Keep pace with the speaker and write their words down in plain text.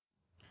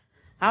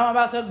I'm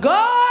about to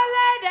go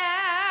lay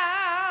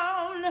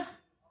down.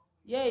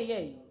 Yeah,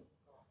 yeah.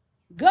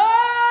 Go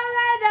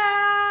lay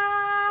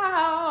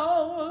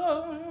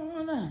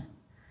down.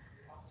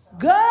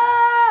 Go.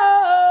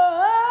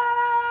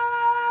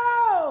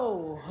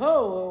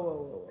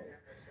 Ho.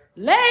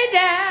 Lay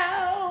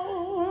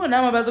down.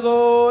 I'm about to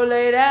go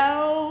lay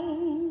down.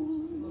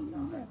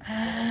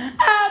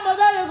 I'm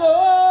about to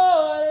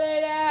go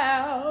lay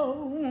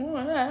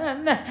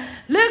down.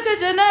 Look at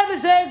your neighbor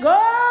and say, go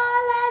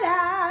lay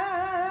down.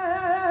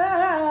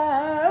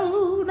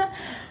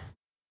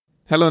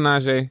 Hello,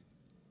 Najee.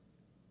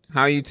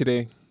 How are you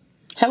today?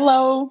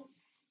 Hello,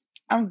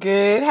 I'm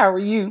good. How are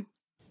you?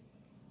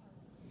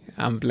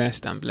 I'm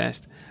blessed. I'm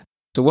blessed.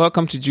 So,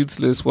 welcome to Jude's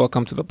List.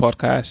 Welcome to the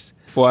podcast.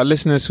 For our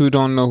listeners who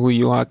don't know who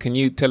you are, can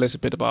you tell us a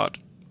bit about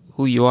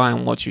who you are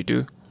and what you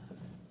do?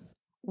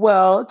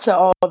 Well, to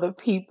all the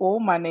people,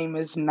 my name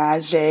is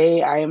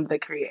Najee. I am the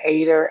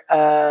creator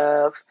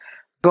of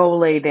Go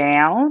Lay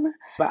Down.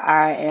 But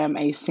I am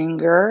a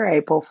singer,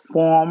 a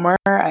performer,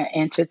 an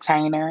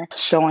entertainer,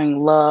 showing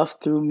love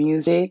through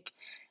music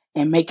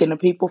and making the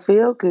people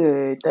feel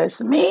good.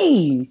 That's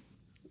me.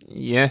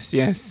 Yes,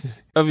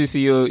 yes.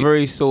 Obviously, you're a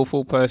very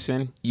soulful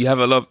person. You have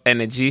a lot of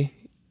energy.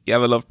 You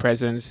have a lot of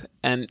presence.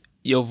 And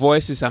your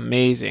voice is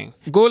amazing.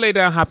 Go Lay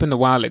Down happened a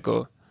while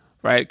ago,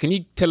 right? Can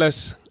you tell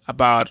us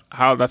about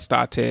how that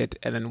started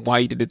and then why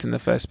you did it in the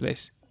first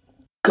place?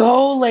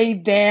 Go Lay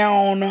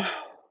Down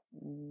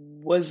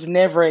was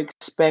never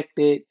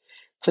expected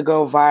to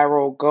go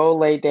viral. Go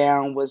Lay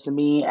Down was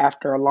me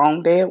after a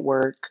long day at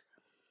work,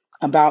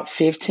 about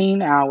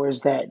 15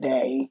 hours that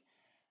day.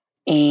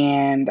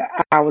 And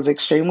I was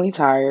extremely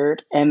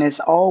tired. And as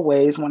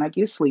always, when I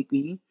get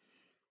sleepy,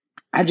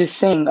 I just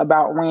sing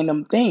about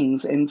random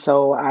things. And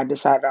so I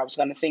decided I was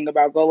going to sing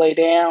about Go Lay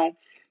Down.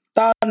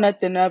 Thought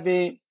nothing of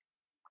it.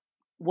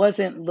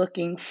 Wasn't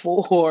looking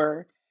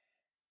for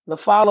the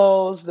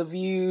follows, the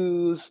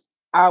views.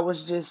 I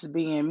was just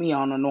being me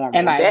on a normal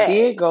and I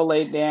did go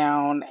lay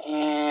down,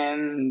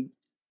 and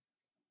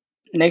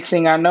next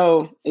thing I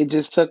know, it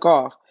just took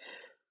off.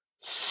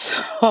 So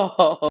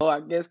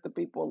I guess the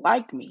people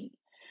like me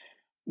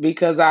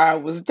because I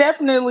was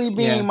definitely Yeah,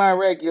 being my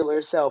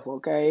regular self.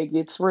 Okay, it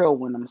gets real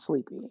when I'm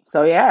sleepy.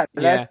 So yeah,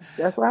 yeah.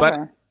 that's what But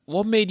happened.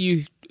 what made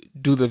you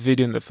do the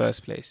video in the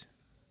first place?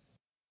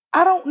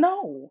 I don't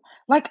know.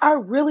 Like I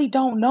really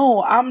don't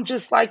know. I'm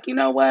just like, you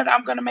know what?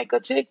 I'm gonna make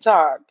a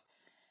TikTok.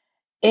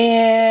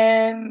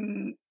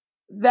 And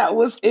that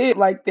was it.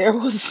 Like there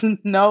was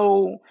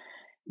no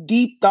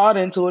deep thought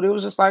into it. It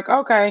was just like,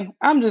 okay,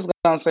 I'm just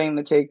gonna sing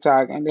the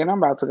TikTok and then I'm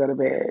about to go to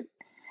bed.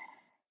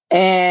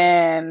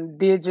 And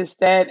did just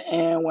that.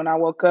 And when I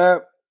woke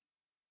up,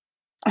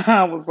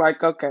 I was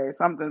like, okay,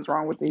 something's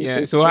wrong with these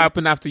Yeah. So, what people.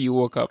 happened after you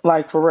woke up?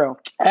 Like for real.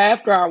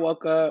 After I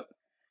woke up,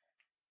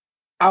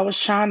 I was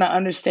trying to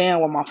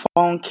understand why my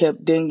phone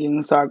kept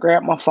dinging. So I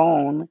grabbed my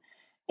phone.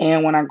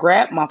 And when I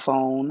grabbed my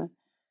phone,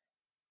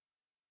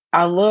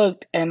 I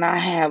looked and I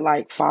had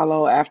like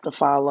follow after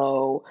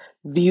follow,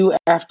 view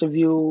after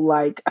view.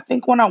 Like, I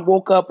think when I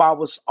woke up, I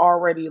was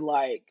already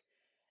like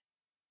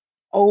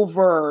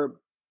over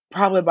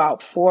probably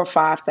about 4 or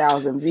 5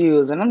 thousand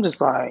views. And I'm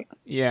just like,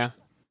 Yeah.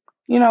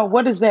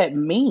 what does that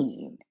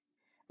mean?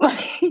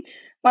 Like,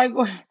 like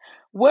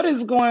what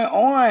is going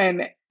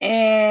on?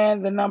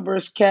 And the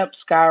numbers kept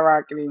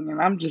skyrocketing.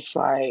 And I'm just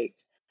like,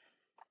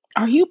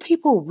 are you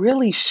people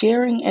really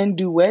sharing and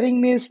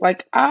duetting this?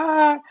 Like,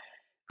 I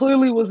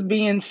clearly was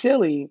being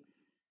silly,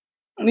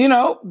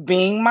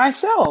 being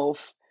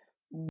myself.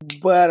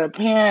 But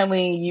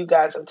apparently, you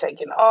guys have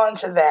taken on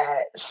to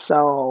that.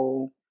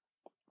 So,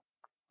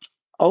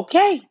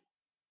 okay.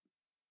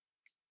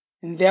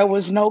 There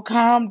was no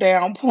calm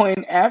down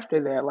point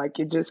after that. Like,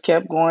 it just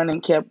kept going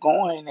and kept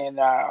going. And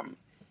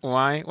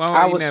Why? Why were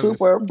I you was nervous?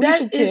 super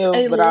That is a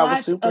appreciative, but I was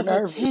lot super of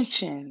nervous.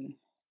 attention.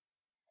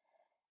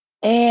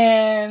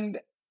 And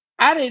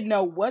I didn't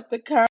know what the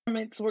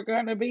comments were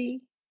going to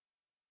be.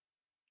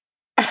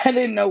 I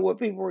didn't know what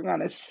people were going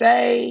to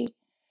say,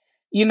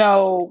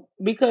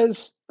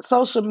 because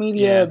social Yeah.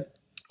 media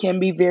can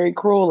be very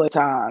cruel at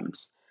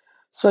times.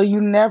 So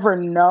you never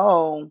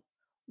know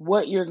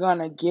what you're going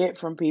to get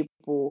from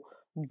people.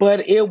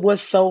 But it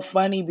was so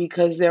funny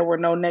because there were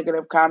no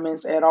negative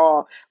comments at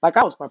all. Like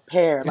I was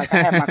prepared. Like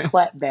I had my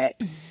clap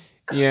back,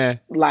 Yeah.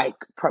 like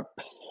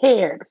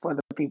prepared for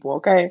the people,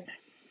 okay?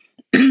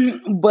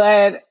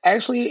 But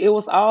actually, it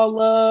was all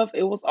love.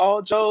 It was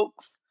all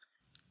jokes,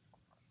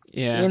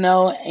 Yeah.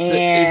 So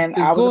and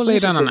is I was Go Lay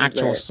Down an appreciative of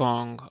actual that.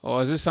 song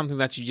or is this something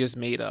that you just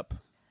made up?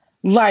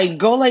 Like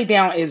Go Lay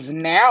Down is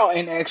now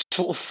an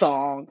actual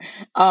song.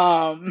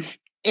 Um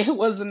it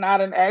was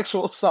not an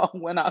actual song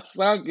when I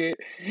sung it.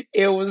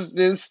 It was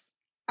just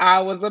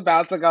I was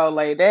about to go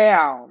lay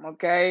down,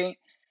 okay?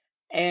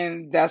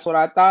 And that's what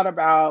I thought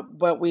about,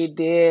 but we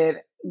did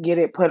get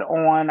it put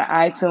on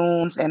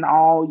iTunes and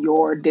all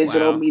your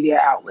digital Wow. media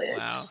Wow.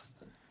 outlets.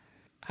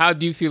 How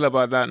do you feel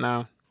about that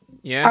now?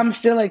 Yeah? I'm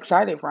still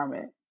excited from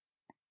it.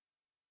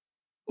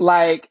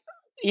 Like,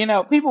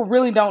 people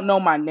really don't know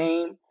my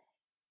name.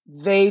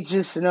 they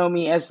just know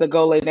me as the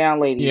Go Lay Down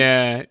lady.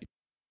 Yeah.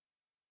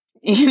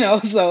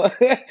 So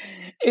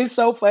it's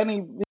so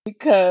funny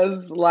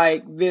because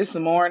like this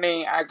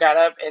morning I got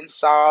up and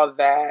saw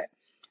that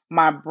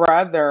my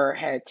brother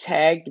had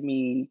tagged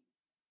me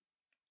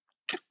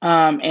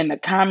in the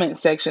comment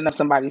section of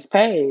somebody's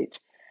page,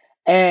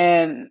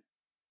 and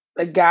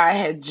the guy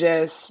had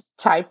just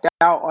typed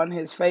out on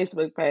his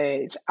Facebook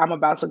page, "I'm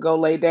about to go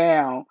lay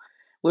down,"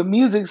 with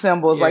music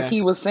symbols like Yeah.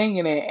 he was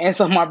singing it. And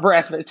so my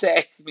brother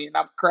texts me and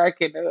I'm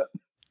cracking up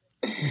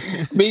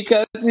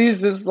because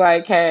he's just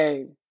like,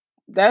 "Hey,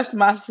 that's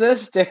my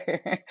sister."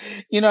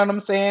 You know what I'm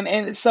saying?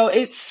 And so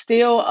it's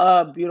still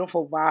a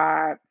beautiful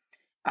vibe.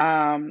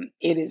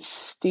 It is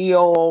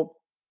still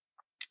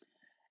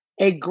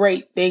a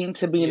great thing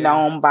to be Yeah.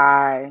 known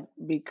by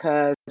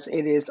because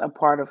it is a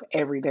part of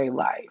everyday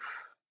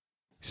life.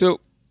 So,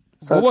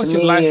 So what to was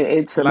your me, life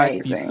it's like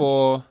amazing.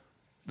 before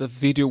the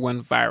video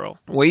went viral?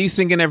 Were you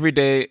singing every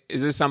day?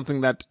 Is this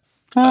something that,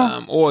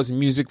 Uh, or was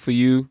music for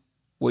you?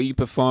 Were you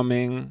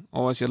performing,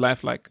 or was your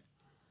life like?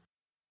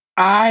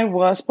 I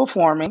was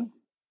performing.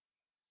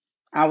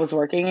 I was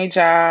working a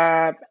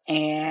job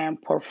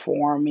and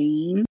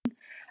performing,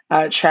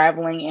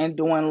 traveling and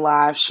doing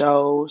live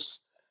shows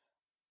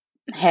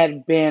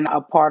had been a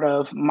part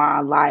of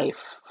my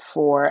life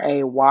for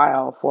a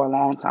while, for a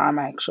long time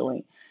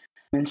actually.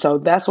 And so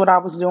that's what I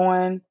was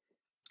doing,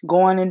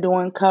 going and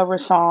doing cover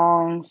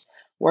songs,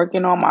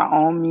 working on my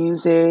own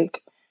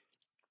music.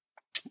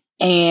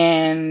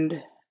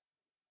 And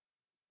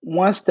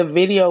once the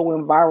video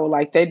went viral,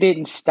 like that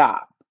didn't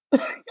stop.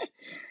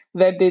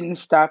 That didn't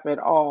stop at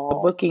all. The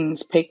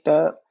bookings picked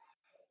up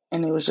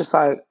and it was just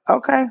like,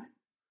 okay,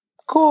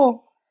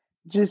 cool.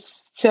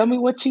 Just tell me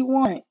what you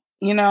want.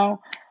 You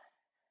know,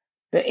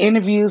 the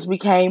interviews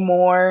became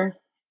more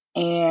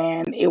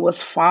and it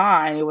was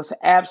fine. It was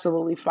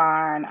absolutely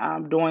fine.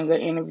 Doing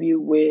an interview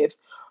with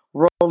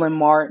Roland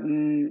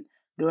Martin,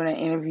 doing an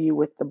interview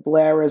with the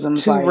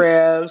Blairisms, Two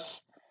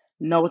Revs,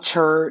 No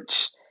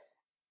Church.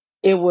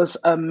 It was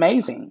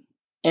amazing.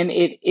 And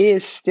it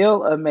is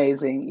still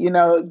amazing,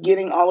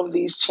 getting all of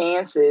these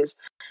chances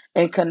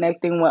and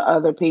connecting with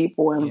other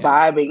people and Yeah.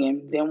 vibing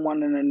and then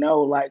wanting to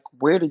know, like,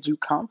 where did you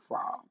come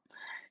from?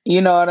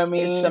 You know what I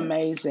mean? It's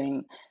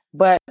amazing.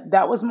 But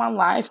that was my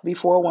life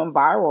before it went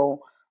viral.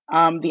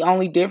 The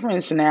only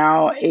difference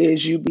now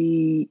is you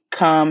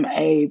become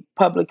a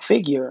public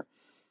figure.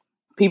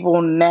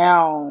 People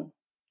now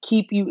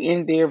keep you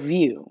in their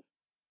view,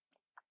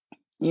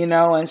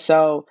 and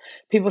so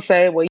people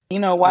say, well,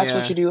 watch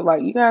what Yeah. you do.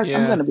 Like, you guys,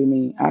 I'm Yeah. going to be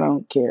me. I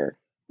don't care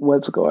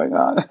what's going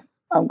on.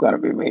 I'm going to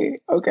be me.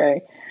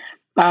 Okay.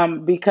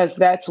 Because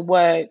that's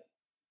what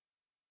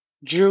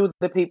drew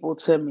the people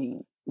to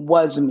me,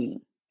 was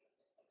me.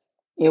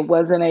 It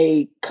wasn't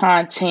a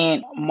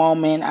content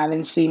moment. I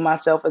didn't see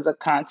myself as a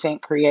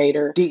content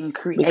creator. Didn't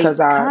create because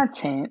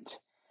content.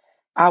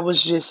 I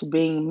was just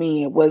being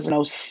me. It was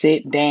no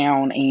sit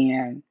down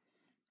and,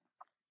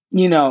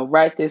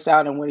 write this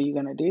out and what are you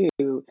going to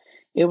do?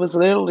 It was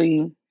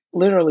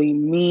literally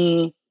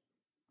me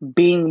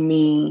being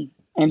me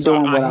and So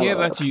doing I what I hear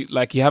that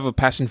love. you have a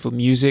passion for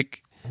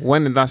music.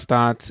 When did that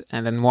start,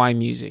 and then why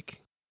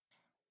music?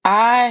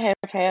 I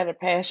have had a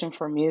passion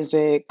for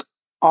music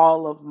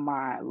all of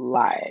my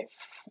life,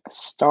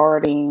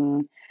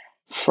 starting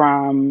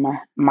from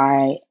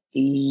my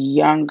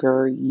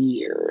younger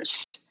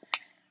years.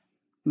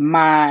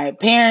 My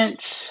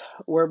parents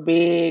were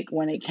big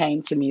when it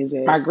came to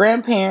music. My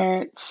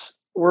grandparents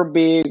were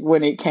big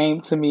when it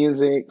came to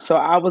music. So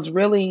I was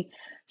really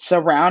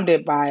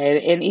surrounded by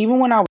it. And even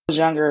when I was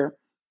younger,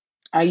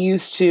 I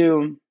used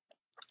to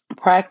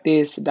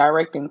practice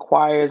directing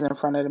choirs in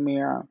front of the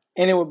mirror.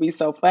 And it would be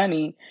so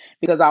funny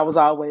because I was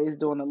always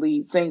doing the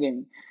lead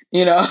singing,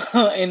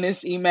 in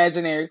this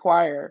imaginary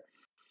choir.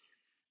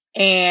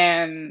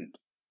 And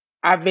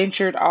I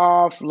ventured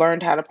off,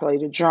 learned how to play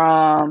the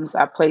drums.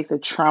 I played the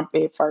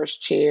trumpet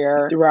first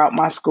chair throughout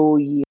my school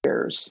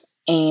years.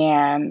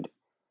 And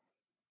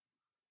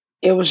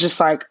it was just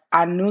like,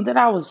 I knew that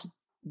I was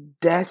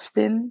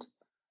destined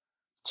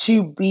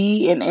to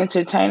be an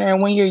entertainer.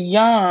 And when you're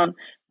young,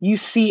 you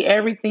see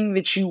everything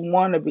that you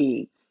want to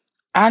be.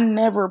 I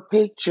never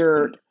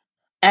pictured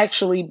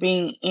actually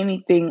being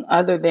anything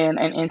other than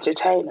an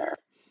entertainer.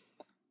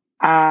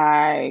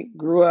 I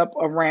grew up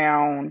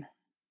around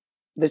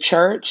the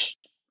church,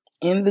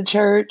 in the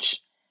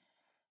church,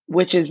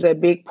 which is a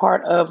big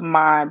part of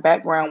my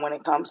background when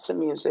it comes to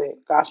music.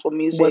 Gospel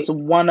music was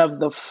one of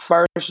the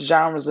first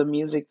genres of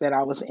music that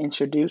I was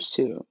introduced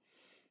to.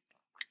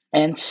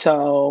 And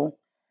so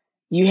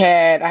I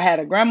had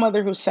a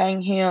grandmother who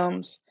sang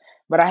hymns,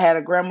 but I had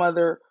a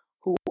grandmother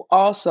who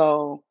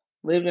also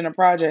lived in the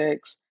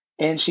projects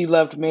and she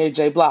loved Mary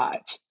J.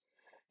 Blige.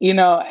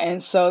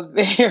 And so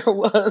there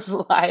was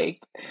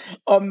like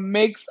a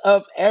mix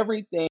of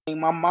everything.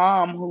 My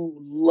mom, who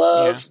Yeah.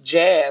 loves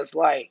jazz,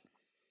 like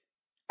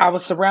I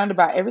was surrounded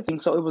by everything.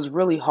 So it was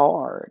really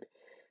hard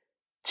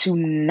to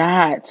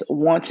not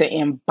want to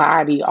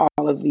embody all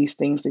of these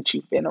things that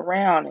you've been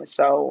around. And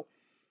so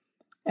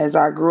as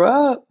I grew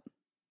up,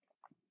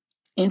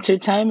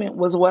 Entertainment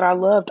was what I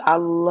loved. I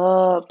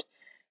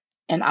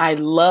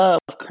love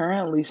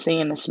currently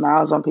seeing the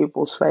smiles on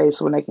people's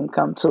face when they can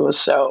come to a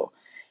show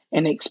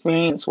and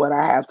experience what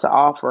I have to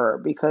offer,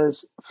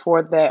 because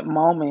for that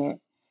moment,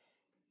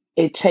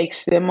 it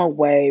takes them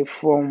away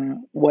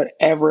from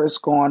whatever is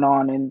going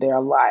on in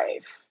their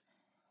life.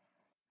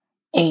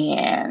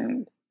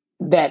 And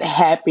that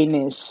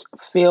happiness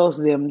fills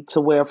them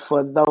to where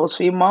for those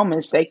few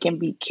moments they can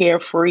be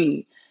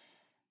carefree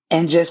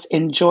and just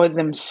enjoy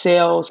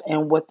themselves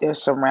and what they're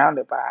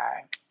surrounded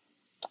by.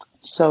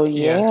 So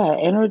Yeah. yeah,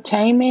 Yeah.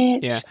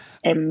 entertainment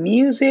and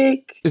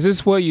music. Is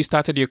this where you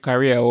started your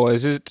career, or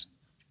is it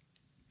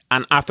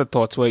an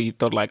afterthought where you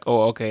thought like,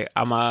 oh, okay,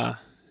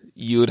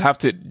 you'd have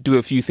to do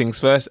a few things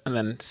first and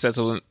then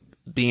settle in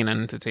being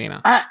an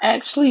entertainer? I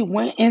actually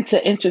went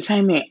into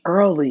entertainment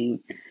early.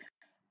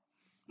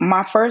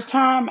 My first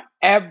time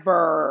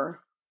ever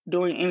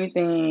doing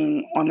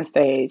anything on the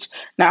stage.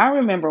 Now I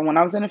remember when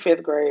I was in the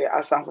fifth grade,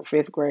 I sung for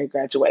fifth grade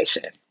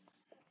graduation,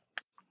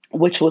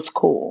 which was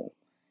cool.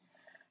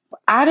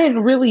 I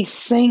didn't really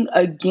sing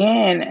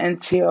again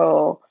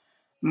until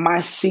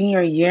my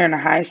senior year in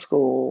high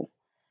school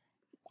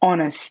on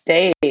a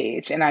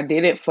stage, and I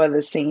did it for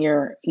the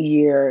senior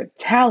year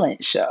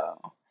talent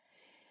show.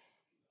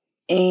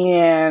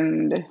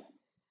 And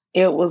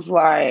it was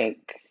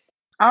like,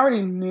 I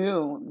already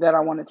knew that I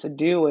wanted to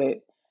do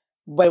it,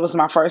 but it was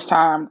my first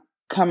time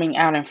coming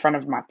out in front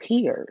of my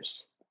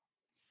peers.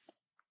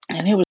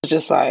 And it was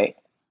just like,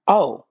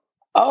 oh,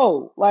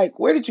 like,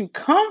 where did you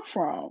come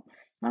from?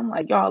 And I'm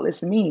like, y'all,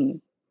 it's me.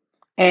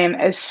 And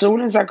as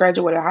soon as I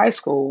graduated high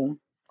school,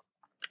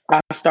 I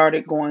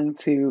started going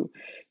to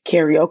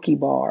karaoke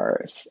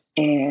bars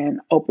and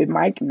open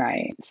mic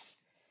nights.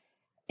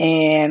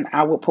 And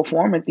I would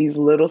perform at these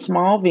little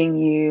small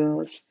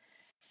venues.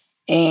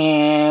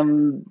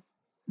 And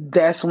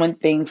that's when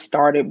things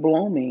started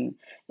blooming.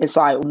 It's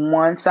like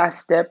once I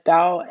stepped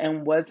out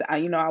and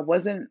I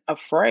wasn't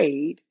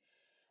afraid.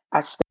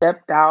 I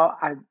stepped out,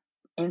 I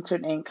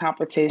entered in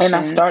competitions, and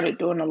I started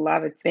doing a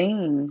lot of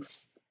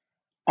things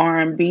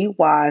R&B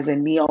wise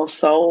and neo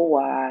soul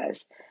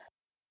wise.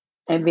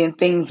 And then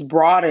things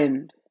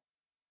broadened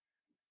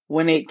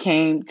when it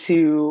came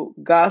to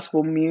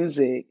gospel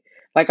music.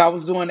 Like I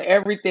was doing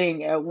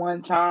everything at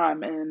one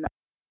time. And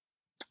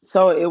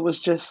so it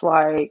was just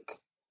like,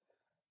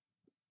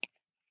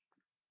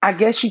 I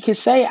guess you could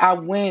say I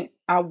went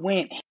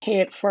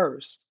head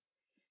first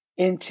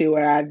into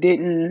it. I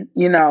didn't,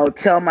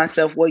 tell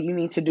myself, well, you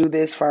need to do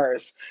this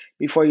first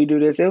before you do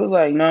this. It was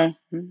like, no,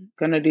 I'm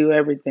gonna do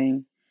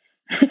everything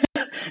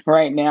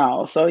right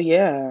now. So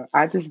yeah,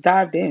 I just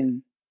dived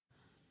in.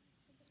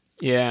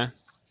 Yeah.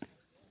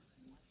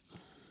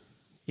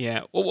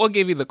 Yeah. What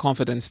gave you the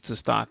confidence to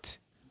start?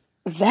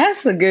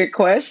 That's a good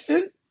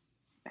question.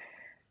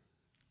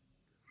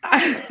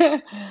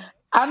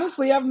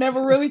 Honestly, I've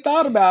never really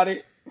thought about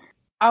it.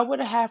 I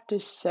would have to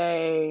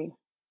say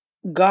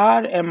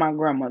God and my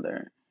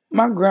grandmother.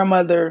 My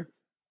grandmother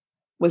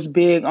was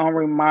big on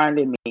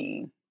reminding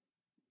me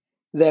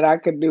that I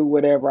could do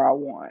whatever I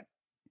want,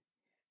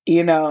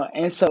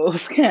 and so it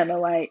was kind of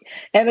like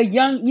at a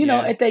young,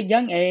 Yeah. at that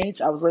young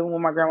age, I was living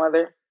with my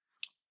grandmother.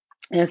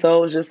 And so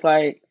it was just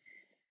like,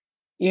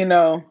 you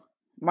know,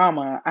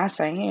 Mama, I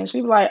sang and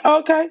she was like,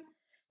 okay,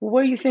 well,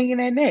 where are you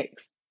singing at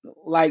next?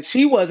 Like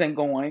she wasn't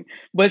going,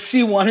 but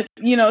she wanted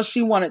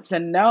to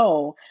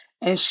know.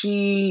 And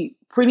she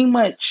pretty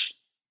much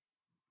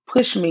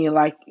pushed me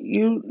like,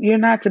 you're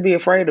not to be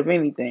afraid of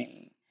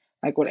anything.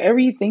 Like whatever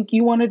you think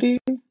you want to do,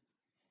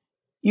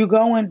 you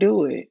go and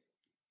do it.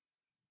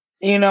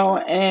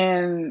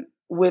 And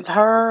with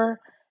her,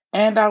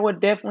 and I would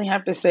definitely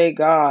have to say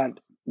God,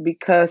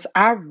 because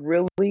I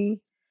really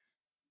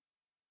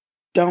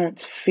don't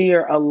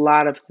fear a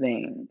lot of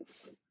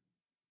things.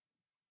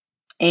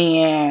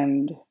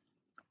 And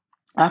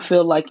I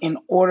feel like in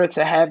order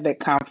to have that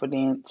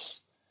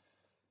confidence,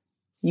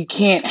 you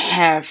can't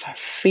have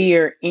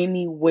fear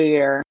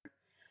anywhere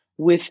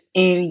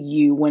within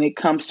you when it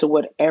comes to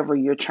whatever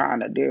you're trying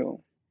to do.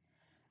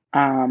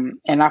 And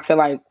I feel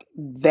like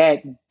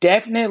that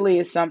definitely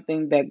is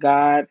something that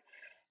God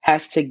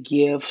has to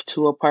give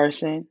to a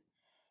person.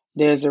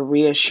 There's a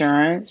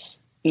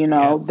reassurance,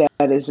 Yeah.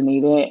 that is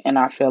needed. And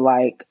I feel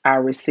like I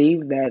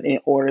received that in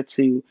order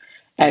to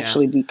Yeah.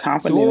 actually be So what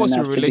confident was your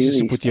enough to do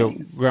relationship these with your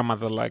things.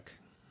 grandmother like?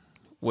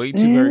 Were you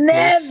two very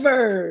close?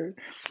 Never.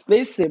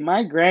 Listen,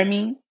 my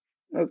Grammy,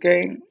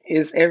 okay,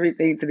 is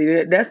everything to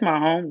me. That's my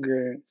home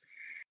girl.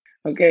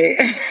 Okay.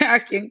 I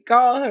can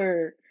call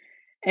her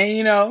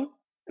and,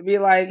 be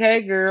like,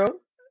 hey, girl.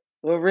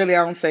 Well, really,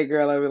 I don't say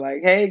girl. I be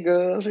like, hey,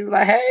 girl. She be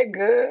like, hey,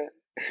 girl.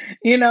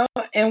 you know,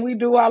 and we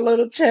do our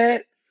little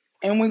chat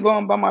and we go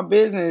on about my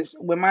business.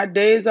 When my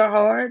days are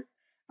hard,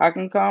 I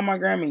can call my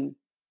Grammy.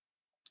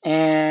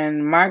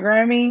 And my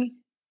Grammy,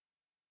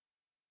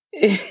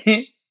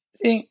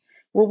 she,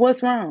 well,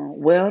 what's wrong?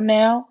 Well,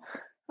 now,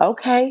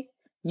 okay,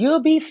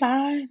 you'll be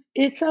fine.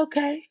 It's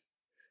okay.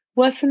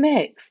 What's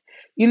next?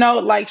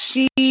 Like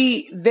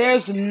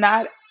there's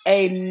not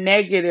a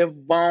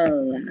negative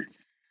bone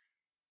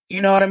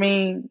You know what I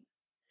mean?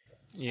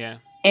 Yeah.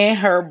 In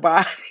her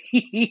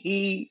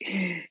body.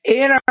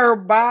 In her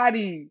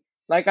body.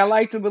 Like, I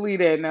like to believe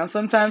that. Now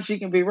sometimes she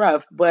can be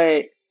rough,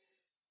 but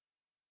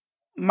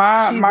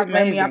My she's my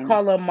Grammy, I amazing.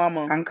 call her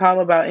mama. I can call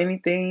her about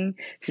anything.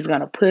 She's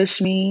gonna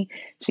push me.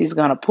 She's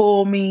gonna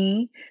pull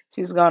me.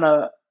 She's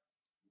gonna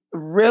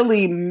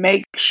really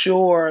make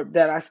sure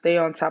that I stay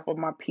on top of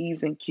my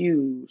P's and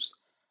Q's.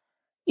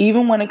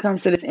 Even when it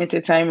comes to this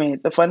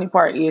entertainment, the funny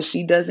part is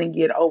she doesn't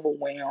get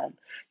overwhelmed.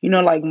 You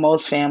know, like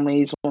most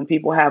families, when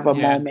people have a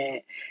Yeah.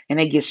 moment and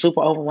they get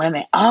super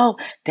overwhelming, oh,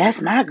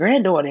 that's my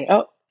granddaughter.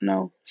 Oh,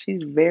 no,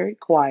 she's very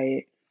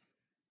quiet,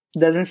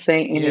 doesn't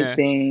say Yeah.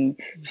 anything.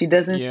 She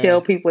doesn't Yeah.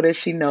 tell people that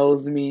she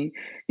knows me.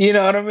 You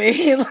know what I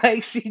mean?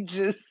 Like,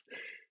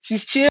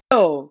 she's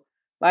chill.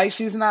 Like,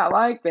 she's not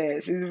like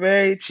that. She's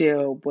very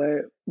chill,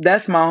 but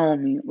that's my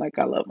homie. Like,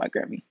 I love my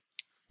Grammy.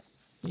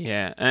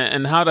 Yeah.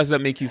 And how does that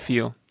make you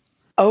feel?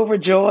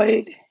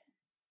 Overjoyed,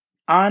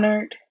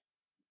 honored.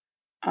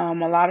 A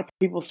lot of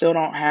people still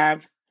don't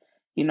have,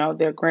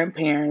 their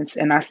grandparents,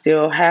 and I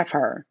still have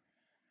her.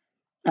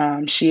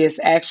 She is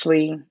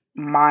actually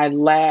my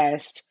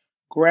last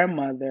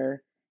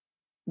grandmother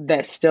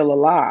that's still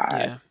alive.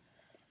 Yeah.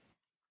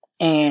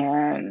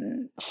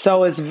 And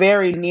so it's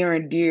very near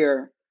and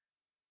dear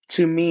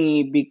to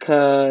me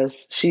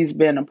because she's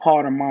been a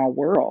part of my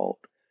world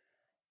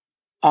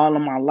all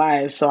of my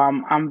life. So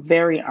I'm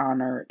very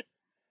honored,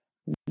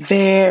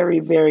 very,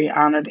 very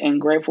honored and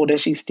grateful that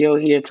she's still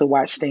here to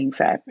watch things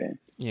happen.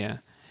 Yeah.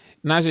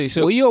 Najee,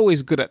 so were you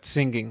always good at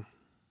singing?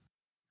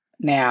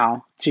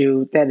 Now,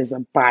 Jude, that is a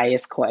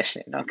biased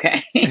question,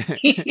 okay?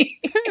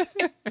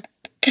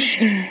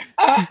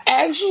 I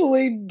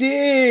actually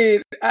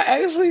did.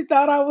 I actually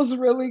thought I was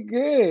really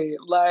good.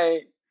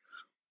 Like,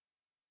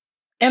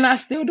 and I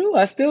still do.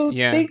 I still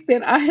Yeah. think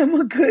that I am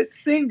a good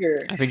singer.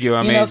 I think you're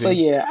So amazing.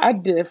 yeah, I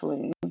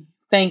definitely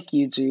thank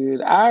you,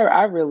 Jude.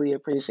 I really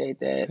appreciate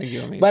I that. think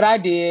you're But amazing. I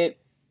did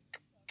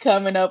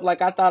coming up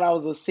like I thought I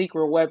was a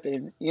secret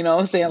weapon. You know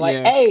what I'm saying? Like,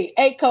 Yeah.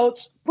 hey,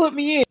 coach, put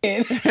me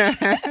in.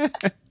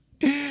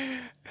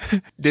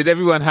 Did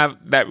everyone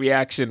have that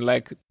reaction?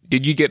 Like,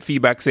 did you get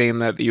feedback saying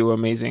that you were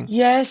amazing?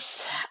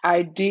 Yes,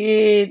 I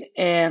did,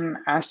 and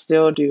I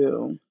still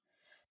do.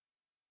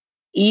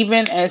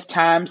 Even as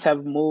times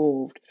have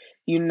moved,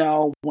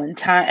 when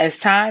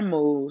time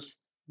moves,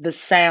 the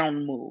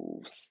sound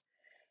moves.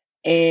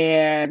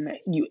 And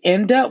you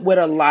end up with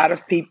a lot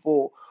of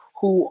people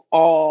who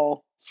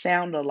all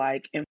sound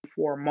alike. And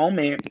for a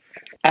moment,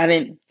 I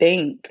didn't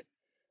think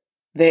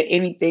that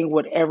anything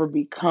would ever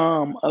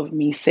become of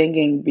me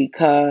singing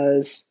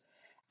because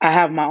I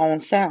have my own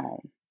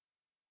sound.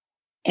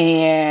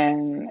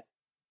 And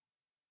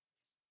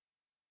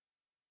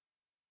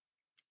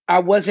I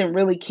wasn't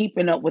really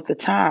keeping up with the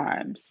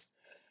times.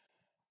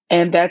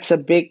 And that's a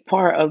big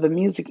part of the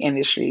music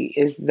industry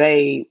is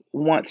they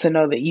want to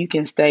know that you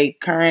can stay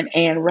current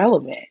and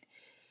relevant.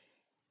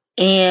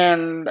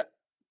 And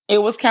it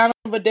was kind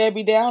of a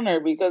Debbie Downer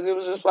because it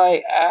was just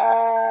like,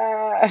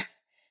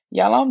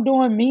 y'all, I'm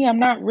doing me. I'm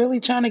not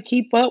really trying to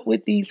keep up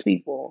with these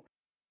people.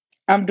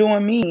 I'm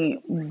doing me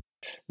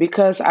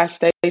because I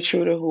stay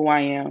true to who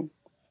I am.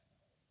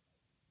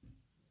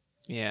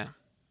 Yeah.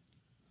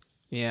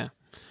 Yeah.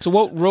 So,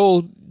 what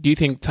role do you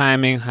think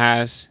timing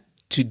has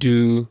to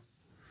do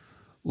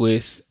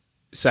with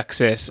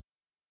success?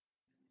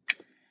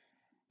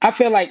 I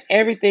feel like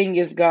everything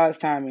is God's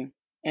timing.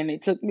 And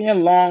it took me a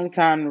long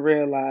time to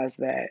realize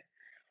that.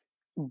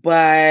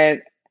 But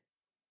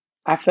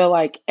I feel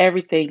like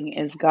everything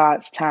is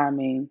God's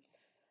timing.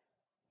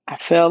 I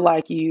feel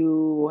like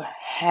you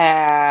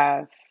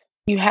have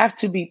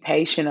to be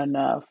patient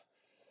enough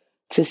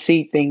to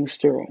see things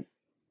through.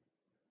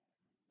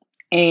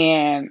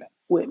 And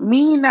with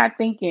me not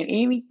thinking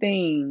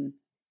anything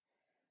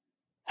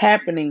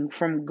happening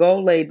from Go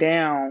Lay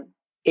Down,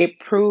 it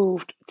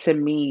proved to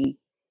me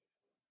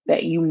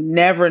that you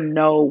never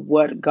know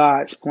what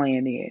God's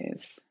plan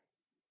is.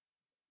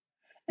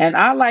 And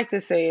I like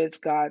to say it's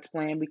God's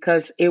plan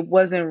because it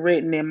wasn't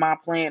written in my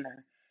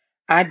planner.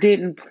 I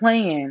didn't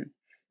plan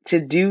to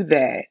do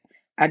that.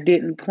 I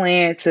didn't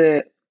plan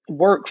to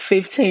work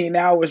 15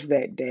 hours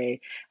that day.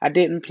 I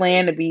didn't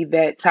plan to be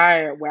that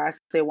tired where I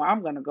said, well,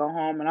 I'm going to go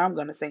home and I'm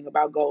going to sing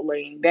about Go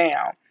laying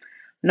down.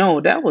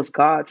 No, that was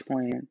God's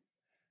plan.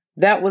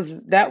 That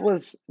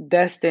was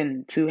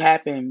destined to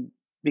happen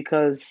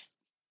because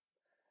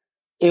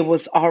it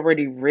was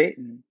already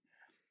written.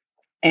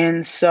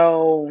 And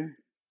so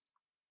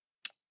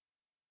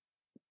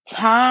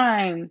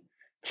time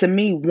to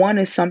me, one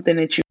is something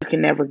that you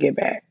can never get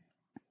back.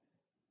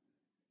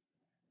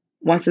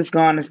 Once it's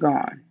gone, it's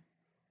gone.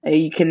 And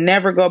you can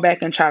never go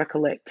back and try to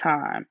collect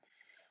time.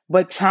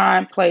 But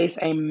time plays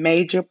a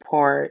major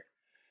part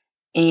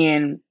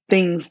in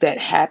things that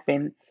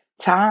happen.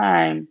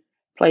 Time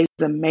plays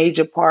a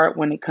major part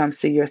when it comes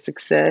to your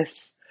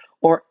success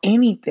or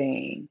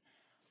anything.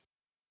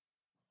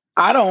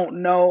 I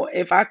don't know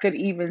if I could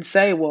even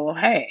say, well,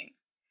 hey,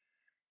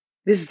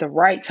 this is the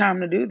right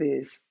time to do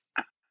this.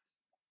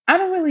 I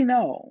don't really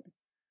know.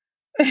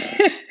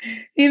 I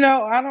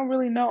don't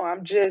really know.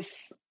 I'm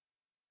just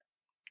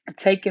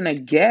taking a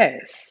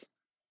guess.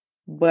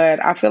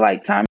 But I feel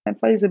like timing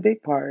plays a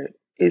big part.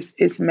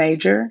 It's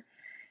major,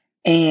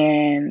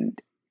 and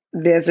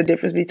there's a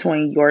difference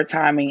between your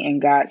timing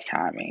and God's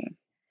timing.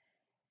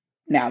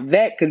 Now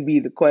that could be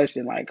the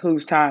question, like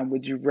whose time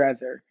would you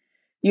rather,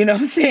 what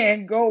I'm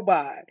saying, go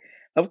by?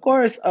 Of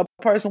course, a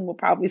person will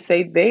probably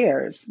say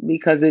theirs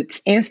because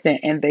it's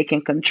instant and they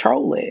can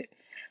control it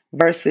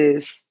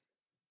versus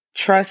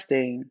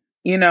trusting,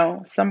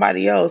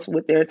 somebody else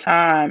with their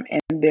time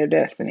and their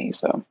destiny.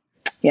 So,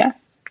 yeah.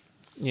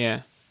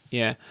 Yeah,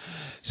 yeah.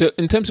 So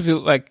in terms of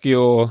like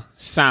your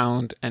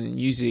sound and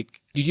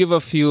music, did you ever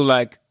feel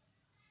like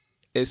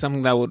it's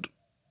something that would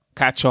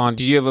catch on?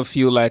 Did you ever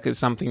feel like it's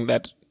something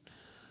that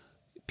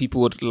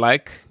people would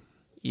like?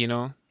 You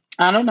know?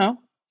 I don't know.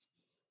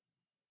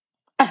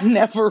 I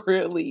never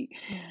really,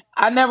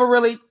 I never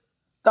really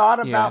thought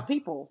Yeah. about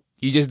people.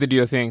 You just did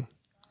your thing.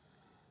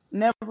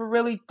 Never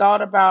really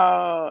thought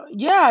about,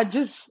 yeah, I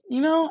just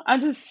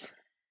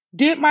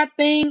did my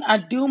thing. I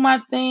do my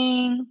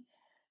thing,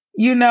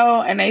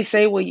 and they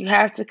say, well, you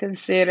have to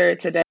consider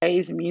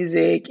today's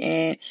music.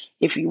 And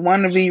if you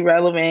want to be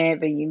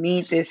relevant, then you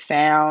need this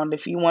sound.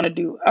 If you want to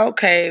do,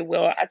 okay,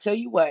 well, I tell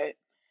you what,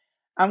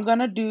 I'm going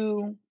to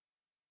do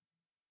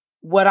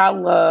what I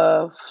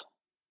love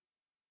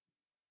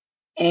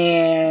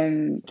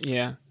and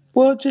Yeah.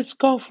 we'll just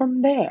go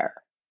from there.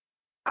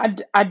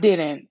 I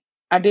didn't.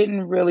 I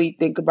didn't really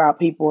think about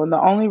people. And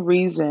the only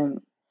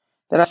reason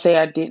that I say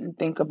I didn't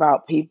think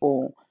about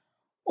people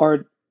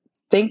or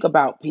think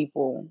about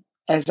people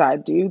as I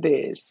do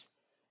this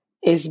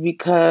is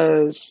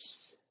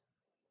because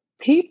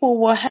people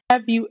will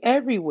have you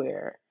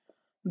everywhere.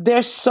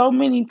 There's so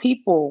many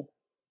people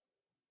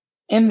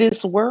in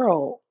this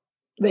world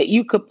that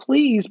you could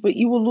please, but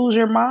you will lose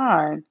your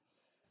mind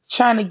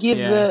trying to give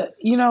Yeah.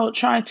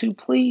 trying to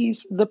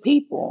please the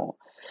people.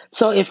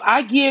 So if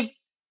I give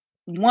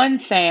one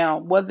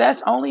sound, well,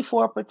 that's only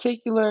for a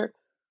particular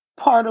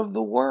part of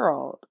the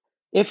world.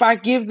 If I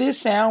give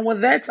this sound, well,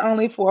 that's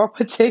only for a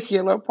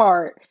particular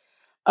part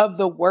of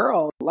the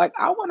world. Like,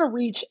 I want to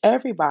reach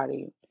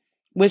everybody,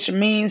 which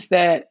means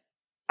that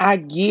I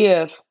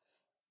give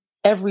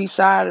every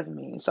side of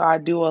me. So I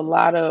do a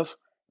lot of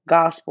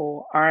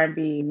gospel,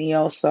 R&B,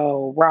 neo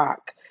soul,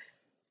 rock,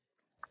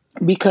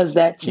 because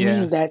that to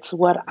me, Yeah. that's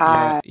what Yeah.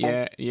 I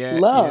Yeah. Yeah. Yeah.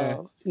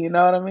 love. You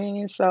know what I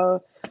mean?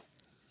 So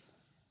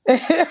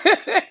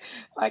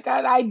like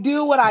I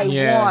do what I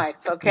Yeah. want,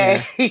 Yeah.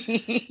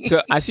 okay?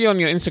 So I see on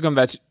your Instagram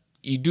that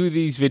you do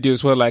these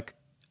videos where, like,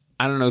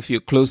 I don't know if you're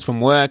close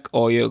from work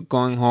or you're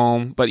going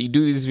home, but you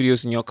do these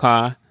videos in your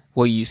car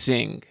where you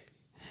sing.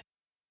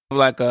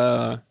 Like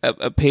a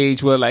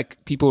page where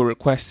like people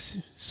request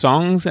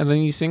songs and then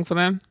you sing for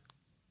them.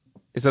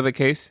 Is that the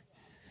case?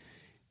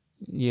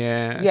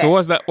 Yeah. So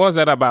Yes. what's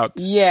that about?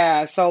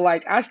 Yeah. So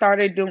like I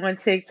started doing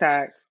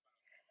TikToks.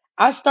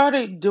 I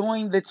started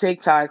doing the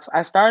TikToks.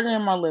 I started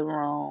in my living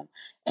room.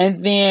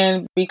 And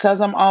then because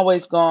I'm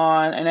always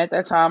gone, and at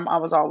that time I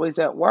was always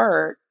at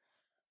work,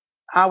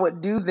 I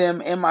would do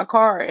them in my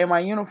car in my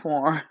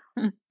uniform.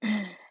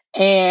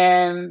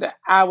 And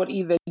I would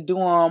either do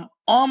them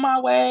on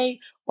my way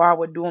or I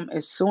would do them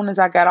as soon as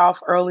I got off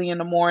early in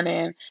the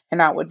morning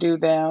and I would do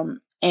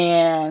them.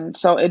 And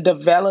so it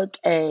developed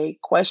a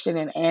question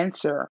and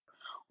answer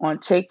on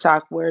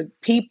TikTok where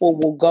people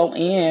will go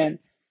in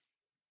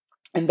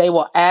and they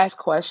will ask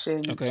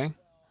questions Okay.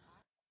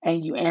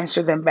 and you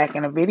answer them back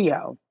in a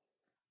video.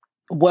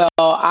 Well,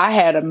 I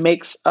had a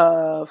mix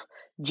of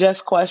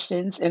just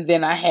questions and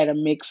then I had a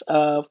mix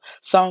of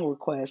song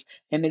requests.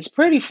 And it's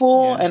pretty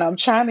full Yeah. and I'm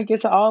trying to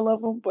get to all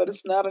of them, but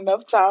it's not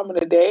enough time in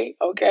the day,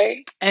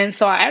 okay? And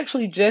so I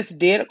actually just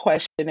did a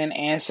question and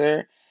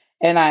answer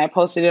and I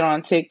posted it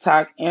on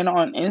TikTok and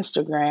on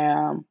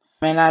Instagram.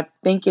 And I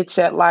think it's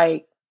at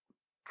like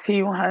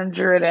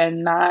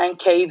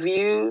 209K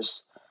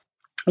views,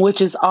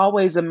 which is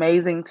always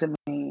amazing to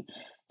me.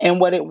 And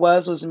what it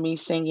was me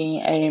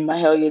singing a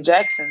Mahalia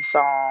Jackson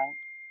song.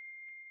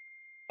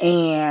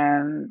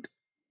 And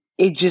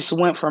it just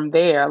went from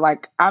there.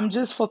 Like, I'm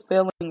just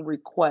fulfilling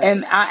requests.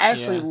 And I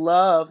actually Yeah.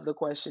 love the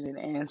question and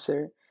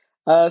answer.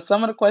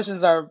 Some of the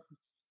questions are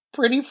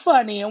pretty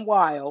funny and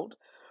wild,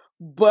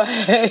 but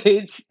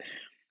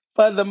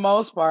for the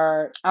most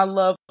part, I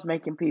love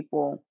making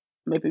people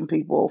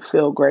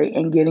feel great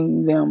and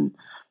getting them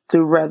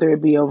through whether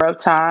it be a rough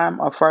time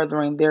or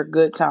furthering their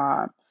good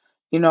time.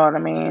 You know what I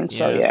mean?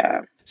 So Yeah.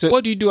 yeah. So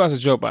what do you do as a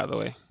job, by the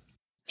way?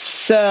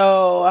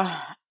 So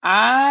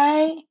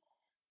I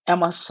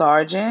am a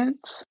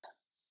sergeant.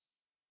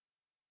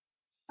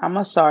 I'm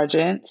a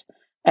sergeant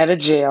at a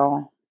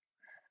jail.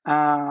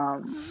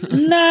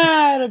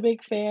 Not a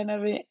big fan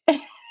of it.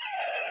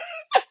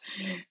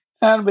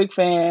 Not a big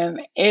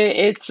fan.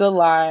 It's a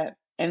lot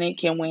and it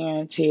can wear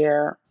and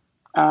tear.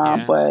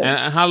 Yeah. But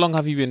And how long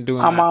have you been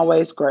doing I'm that?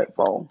 always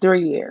grateful.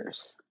 3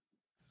 years.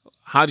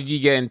 How did you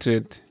get into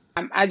it?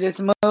 I just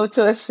moved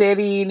to a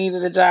city,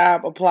 needed a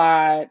job,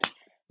 applied.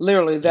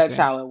 Literally, that's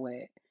Okay. how it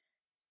went.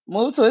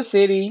 Moved to a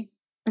city,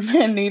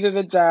 and needed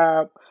a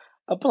job,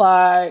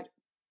 applied,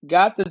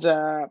 got the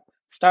job,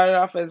 started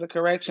off as a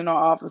correctional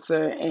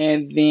officer,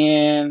 and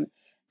then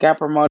got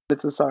promoted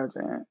to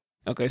sergeant.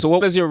 Okay, so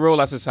what was your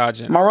role as a My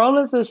sergeant? role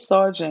as a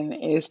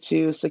sergeant is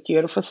to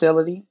secure the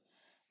facility,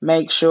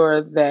 make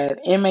sure that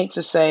inmates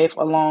are safe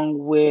along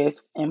with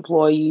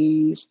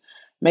employees,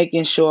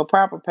 making sure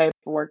proper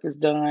paperwork is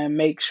done,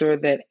 make sure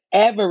that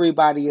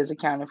everybody is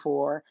accounted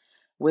for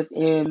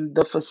within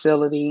the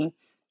facility.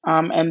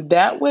 And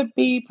that would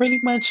be pretty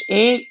much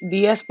it.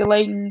 De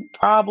escalating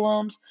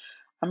problems.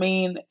 I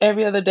mean,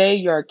 every other day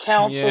you're a Yeah,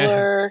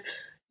 counselor,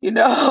 you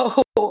know,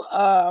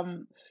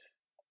 um,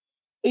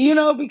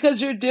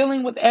 because you're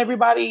dealing with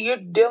everybody, you're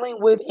dealing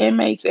with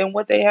inmates and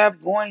what they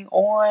have going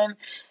on,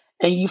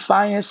 and you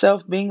find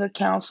yourself being a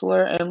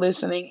counselor and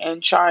listening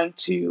and trying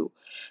to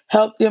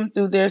help them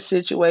through their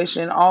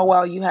situation, all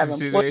while you have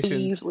employees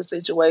situations. with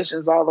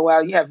situations, all the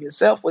while you have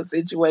yourself with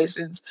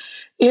situations,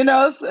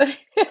 so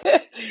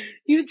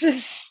you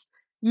just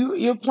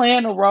you're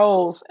playing the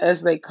roles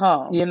as they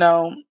come,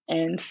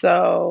 and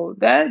so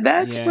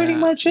that's pretty Yeah,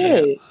 much yeah.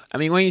 it. I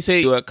mean, when you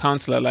say you're a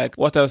counselor, like,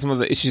 what are some of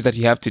the issues that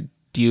you have to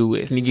deal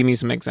with? Can you give me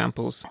some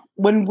examples?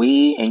 When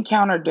we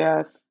encounter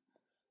death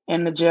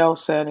in the jail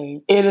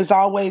setting, it is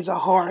always a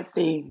hard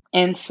thing.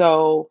 And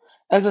so,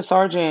 as a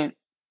sergeant,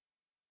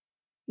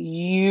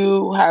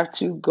 you have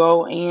to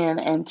go in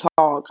and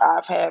talk.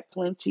 I've had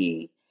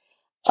plenty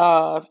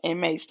of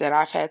inmates that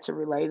I've had to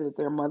relay that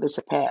their mothers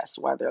have passed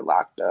while they're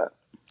locked up.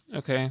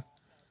 Okay.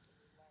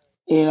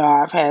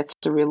 I've had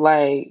to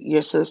relay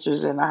your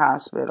sister's in the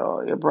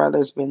hospital, your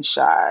brother's been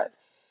shot,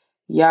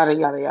 yada,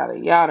 yada, yada,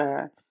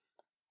 yada.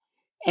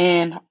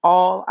 And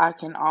all I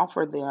can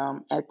offer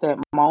them at that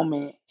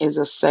moment is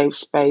a safe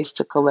space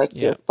to collect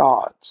their Yeah.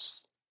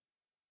 thoughts.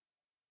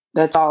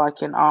 That's all I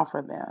can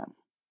offer them,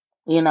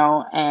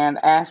 and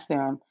ask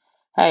them,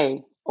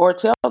 hey, or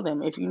tell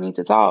them if you need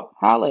to talk,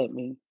 holler at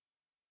me.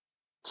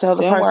 Tell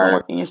the person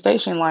working your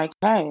station, like,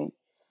 hey,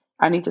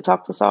 I need to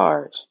talk to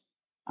Sarge.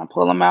 I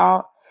pull him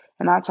out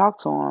and I talk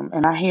to him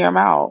and I hear him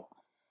out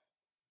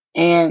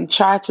and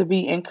try to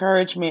be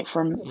encouragement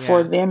for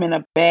Yeah. them in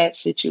a bad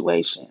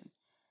situation.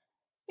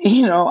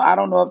 I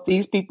don't know if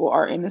these people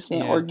are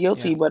innocent or Yeah.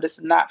 guilty, Yeah. but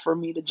it's not for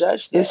me to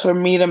judge that. It's for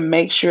me to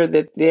make sure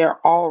that they're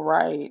all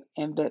right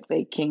and that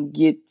they can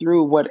get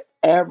through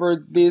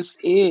whatever this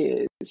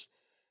is,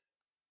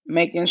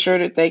 making sure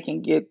that they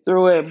can get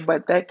through it.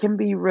 But that can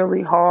be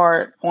really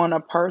hard on a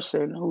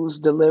person who's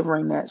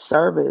delivering that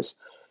service,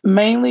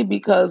 mainly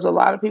because a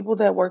lot of people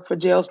that work for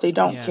jails, they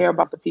don't Yeah. care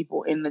about the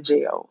people in the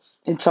jails.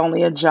 It's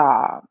only a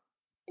job,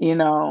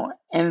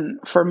 and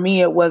for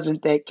me, it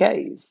wasn't that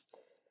case.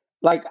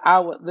 Like, I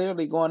would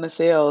literally go into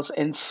cells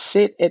and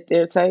sit at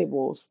their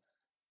tables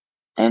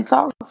and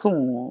talk to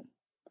them.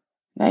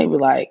 They be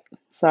like,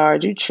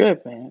 "Sarge, you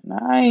tripping?" No,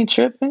 I ain't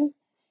tripping.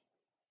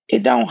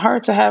 It don't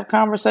hurt to have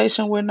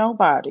conversation with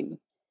nobody.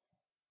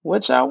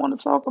 What y'all want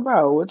to talk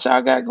about? What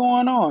y'all got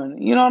going on?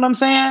 You know what I'm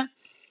saying?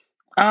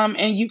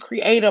 And you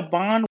create a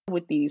bond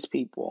with these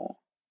people,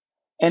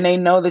 and they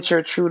know that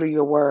you're true to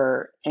your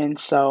word. And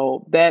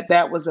so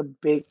that was a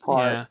big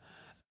part Yeah.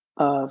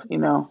 of So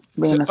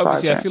being a obviously, I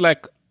sergeant. feel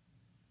like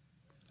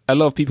a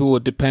lot of people will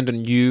depend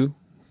on you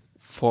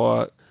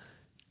for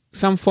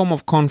some form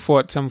of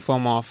comfort, some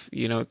form of,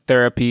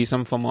 therapy,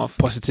 some form of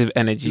positive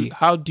energy.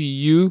 How do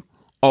you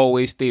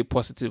always stay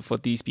positive for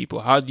these people?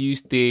 How do you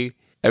stay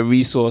a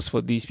resource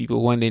for these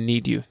people when they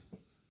need you?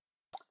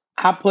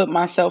 I put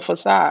myself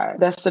aside.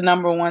 That's the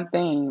number one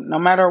thing. No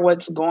matter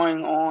what's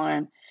going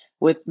on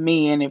with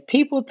me, and if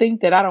people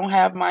think that I don't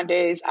have my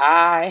days,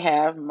 I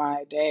have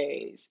my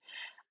days.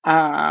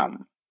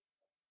 Um,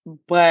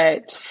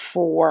 but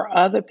for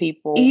other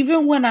people,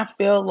 even when I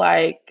feel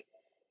like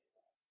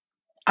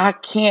I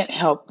can't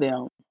help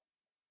them,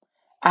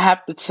 I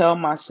have to tell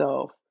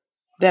myself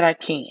that I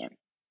can,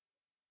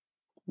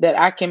 that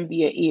I can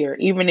be an ear,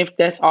 even if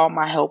that's all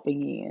my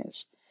helping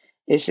is.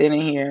 It's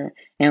sitting here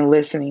and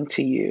listening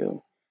to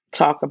you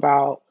talk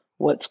about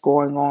what's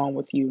going on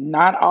with you,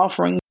 not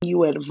offering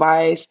you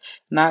advice,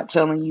 not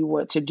telling you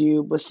what to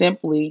do, but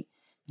simply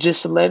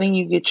just letting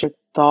you get your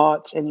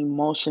thoughts and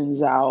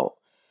emotions out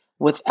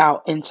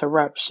without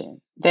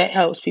interruption. That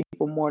helps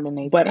people more than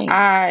they think. But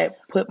I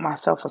put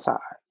myself aside.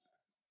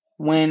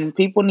 When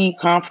people need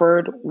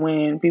comfort,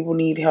 when people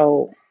need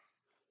help,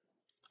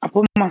 I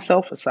put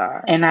myself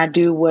aside and I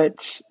do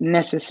what's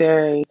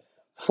necessary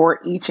for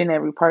each and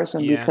every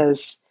person Yeah.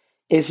 because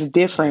it's Yeah.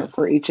 different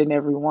for each and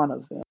every one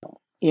of them.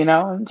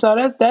 And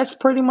so that's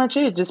pretty much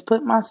it. Just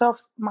put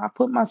myself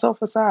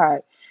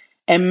aside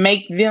and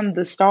make them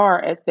the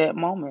star at that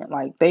moment.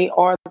 Like, they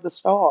are the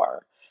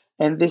star,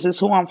 and this is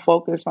who I'm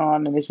focused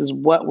on, and this is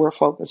what we're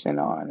focusing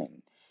on.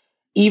 And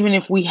even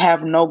if we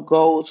have no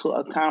goal to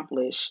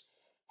accomplish,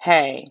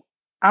 hey,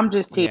 I'm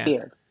just Yeah.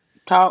 here.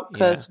 Talk,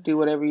 Yeah. cuss, do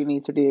whatever you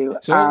need to do.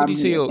 So what would I'm you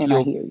say here your, and I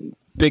your hear you.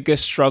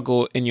 biggest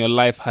struggle in your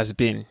life has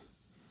been?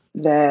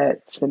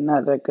 That's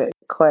another good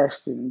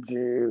question,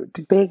 Jude.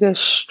 The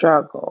biggest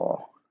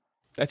struggle.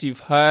 That you've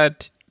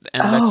heard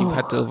and that you've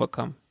had to Oh,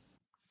 overcome?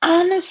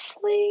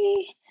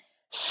 honestly,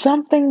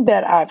 Something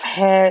that I've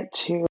had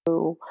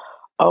to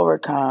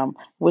overcome,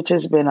 which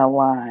has been a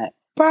lot.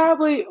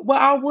 Probably, well,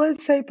 I would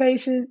say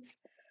patience,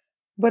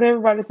 but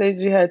everybody says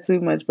you had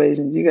too much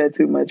patience. You got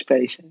too much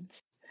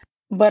patience.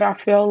 But I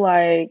feel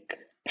like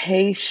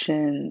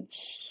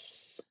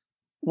patience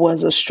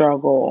was a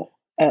struggle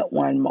at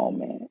one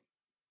moment.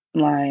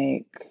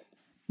 Like,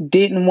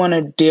 didn't want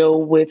to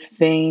deal with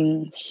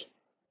things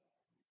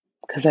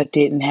because I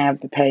didn't have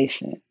the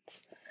patience.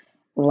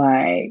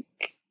 Like,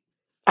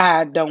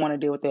 I don't want to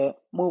deal with that.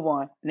 Move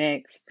on.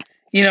 Next.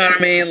 You know what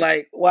I mean?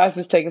 Like, why is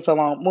this taking so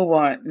long? Move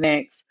on.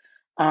 Next.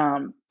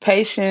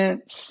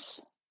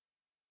 Patience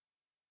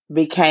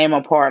became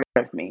a part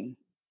of me.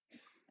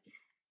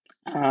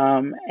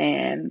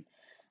 And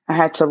I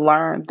had to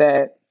learn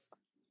that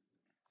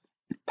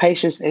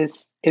patience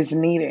is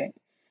needed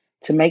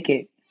to make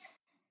it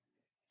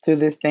through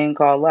this thing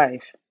called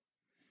life.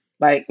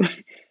 Like,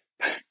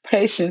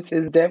 patience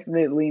is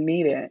definitely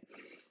needed.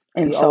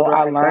 And The so older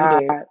I I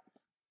learned got, it,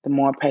 the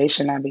more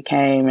patient I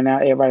became. And now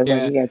everybody's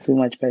like, Yeah. you got too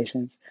much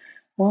patience.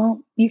 Well,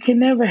 you can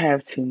never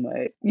have too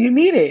much. You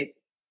need it.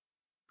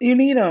 You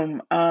need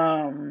them.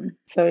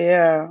 So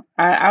yeah,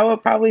 I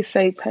would probably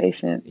say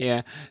patience.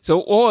 Yeah. So,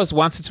 what was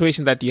one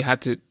situation that you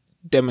had to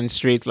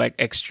demonstrate like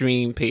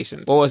extreme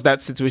patience? What was that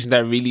situation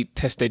that really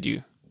tested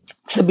you?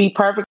 To be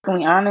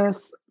perfectly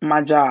honest,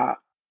 my job.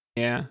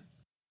 Yeah.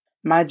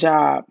 My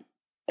job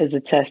is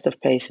a test of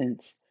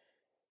patience.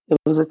 It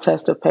was a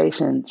test of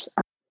patience.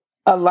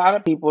 A lot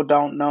of people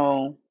don't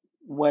know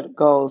what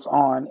goes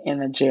on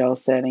in a jail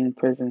setting,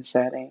 prison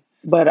setting,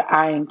 but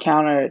I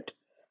encountered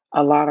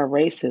a lot of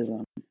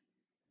racism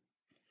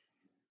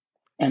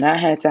and I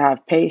had to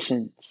have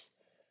patience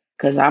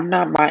because I'm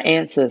not my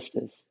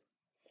ancestors.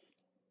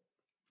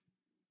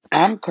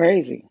 I'm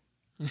crazy.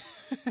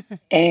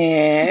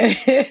 And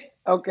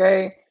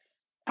okay,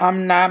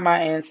 I'm not my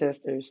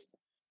ancestors,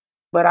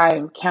 but I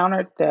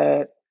encountered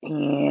that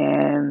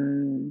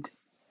and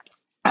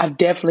I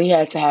definitely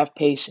had to have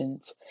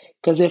patience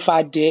because if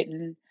I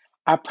didn't,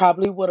 I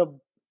probably would have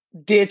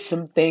did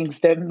some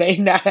things that may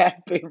not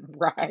have been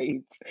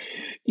right.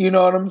 You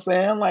know what I'm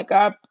saying? Like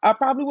I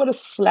probably would have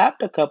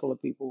slapped a couple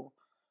of people.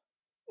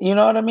 You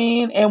know what I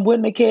mean? And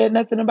wouldn't have cared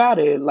nothing about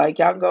it. Like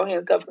y'all can go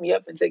handcuff me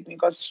up and take me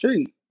across the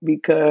street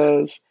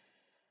because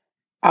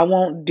I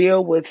won't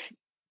deal with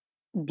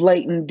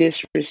blatant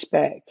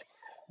disrespect.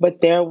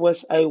 But there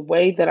was a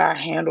way that I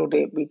handled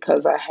it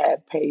because I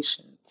had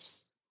patience.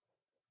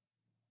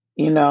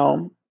 You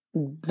know,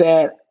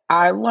 that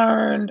I've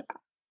learned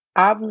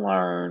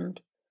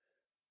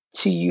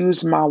to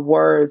use my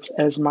words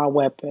as my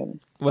weapon.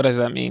 What does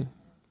that mean?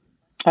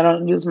 I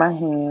don't use my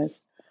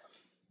hands.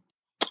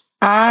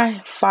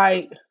 I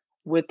fight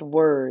with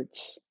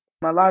words.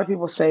 A lot of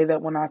people say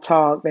that when I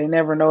talk, they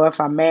never know if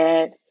I'm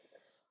mad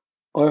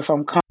or if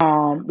I'm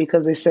calm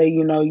because they say,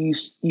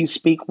 you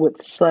speak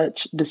with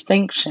such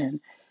distinction.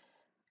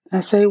 I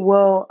say,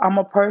 well, I'm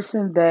a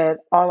person that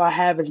all I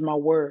have is my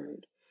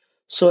word.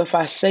 So if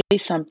I say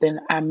something,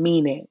 I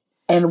mean it.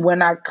 And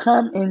when I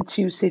come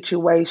into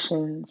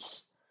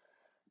situations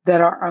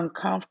that are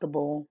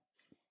uncomfortable,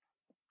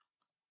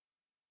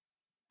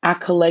 I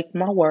collect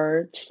my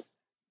words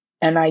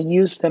and I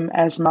use them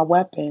as my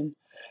weapon,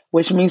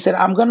 which means that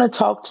I'm going to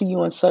talk to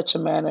you in such a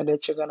manner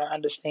that you're going to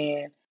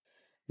understand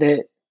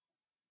that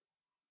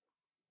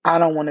I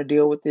don't want to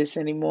deal with this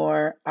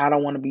anymore. I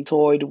don't want to be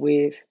toyed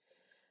with.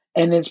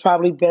 And it's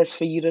probably best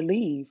for you to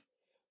leave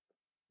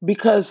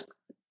because,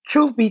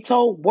 truth be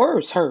told,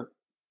 words hurt.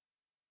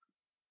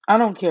 I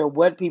don't care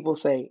what people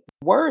say,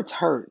 words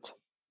hurt.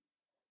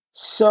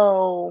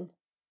 So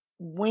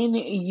when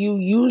you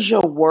use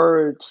your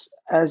words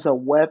as a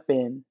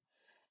weapon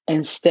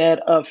instead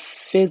of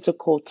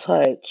physical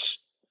touch,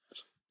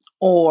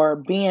 or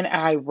being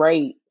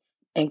irate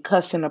and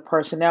cussing a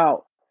person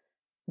out,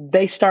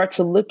 they start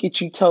to look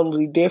at you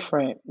totally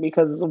different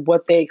because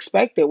what they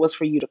expected was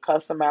for you to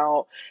cuss them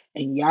out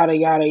and yada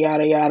yada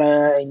yada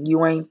yada and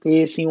you ain't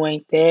this, you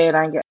ain't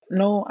that.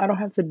 No, I don't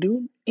have to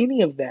do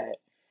any of that.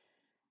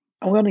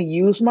 I'm going to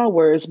use my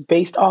words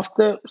based off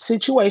the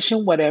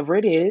situation, whatever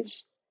it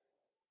is,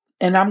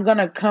 and I'm going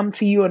to come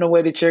to you in a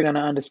way that you're going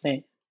to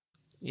understand.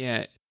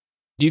 Yeah.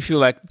 Do you feel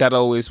like that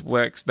always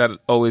works? That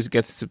always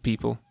gets to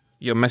people?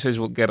 Your message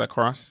will get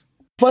across?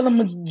 For the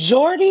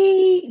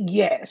majority,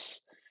 yes.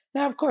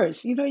 Now, of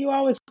course, you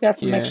always got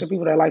some Yeah. extra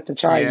people that like to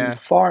try you Yeah.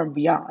 far and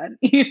beyond,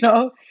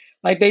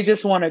 like they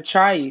just want to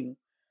try you.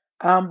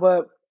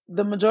 But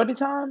the majority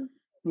time,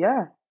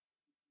 yeah,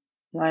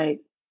 like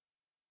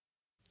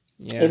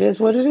it Yeah.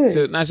 is what it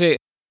So, is. Najee,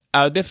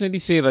 I'll definitely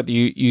say that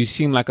you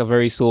seem like a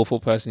very soulful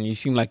person. You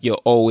seem like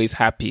you're always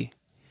happy.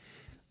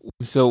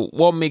 So,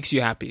 what makes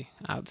you happy?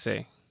 I would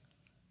say.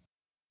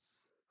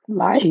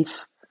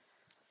 Life,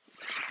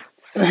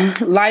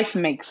 life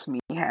makes me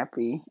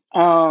happy.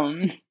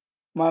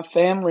 My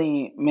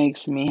family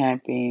makes me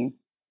happy.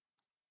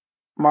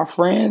 My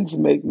friends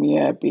make me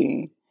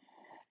happy.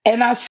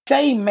 And I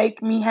say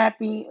make me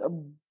happy,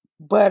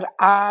 but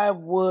I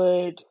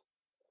would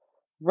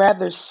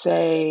rather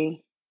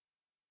say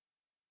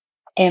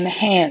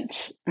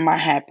enhance my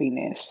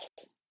happiness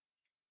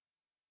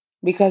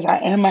because I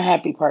am a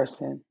happy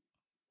person.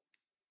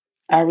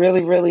 I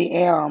really, really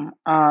am.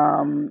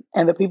 And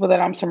the people that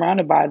I'm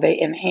surrounded by, they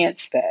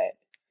enhance that.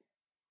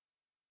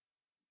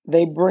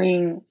 They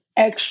bring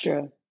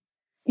extra,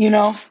 you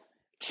know,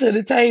 to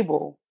the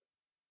table.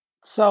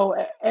 So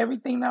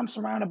everything that I'm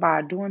surrounded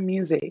by doing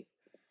music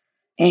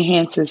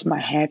enhances my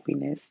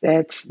happiness.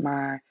 That's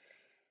my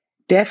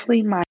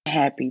definitely my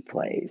happy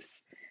place.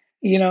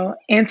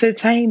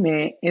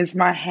 Entertainment is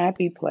my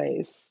happy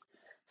place.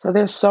 So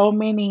there's so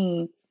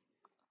many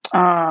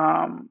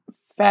um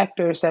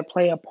factors that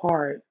play a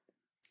part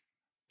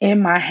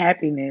in my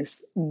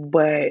happiness,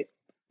 but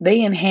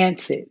they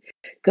enhance it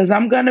because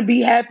I'm gonna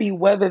be happy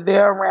whether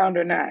they're around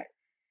or not.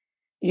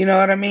 You know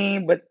what I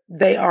mean? But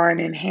they are an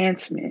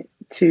enhancement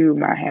to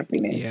my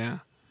happiness. Yeah.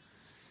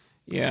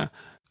 Yeah.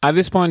 At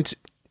this point,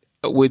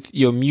 with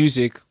your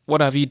music,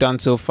 what have you done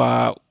so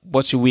far?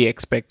 What should we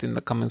expect in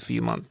the coming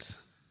few months?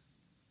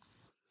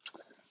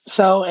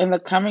 So, in the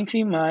coming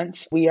few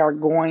months, we are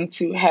going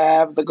to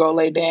have the Go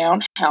Lay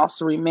Down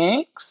house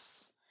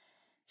remix.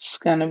 It's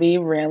going to be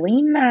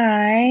really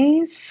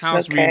nice.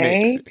 House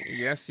remix. Okay.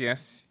 Yes,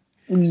 yes.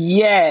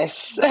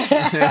 Yes.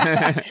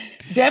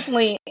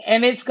 Definitely.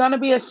 And it's going to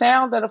be a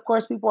sound that, of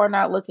course, people are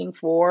not looking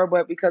for,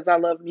 but because I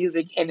love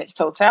music in its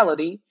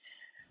totality,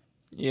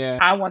 Yeah.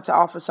 I want to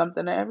offer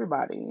something to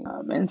everybody.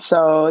 And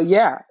so,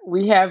 yeah,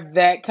 we have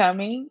that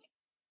coming.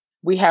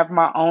 We have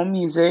my own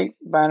music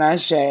by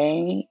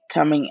Najee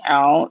coming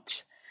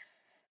out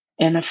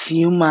in a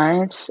few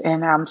months,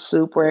 and I'm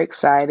super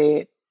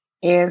excited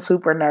and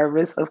super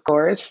nervous, of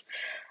course.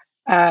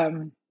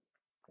 Um,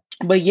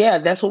 but yeah,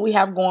 that's what we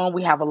have going.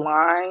 We have a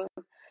line,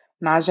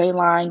 Najee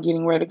line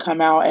getting ready to come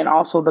out, and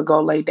also the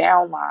Go Lay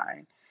Down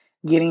line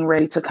getting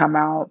ready to come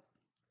out.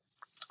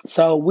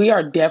 So we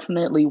are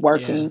definitely Yeah.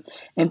 working,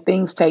 and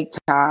things take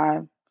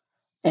time.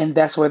 And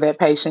that's where that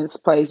patience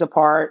plays a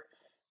part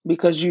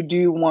because you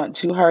do want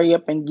to hurry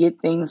up and get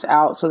things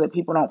out so that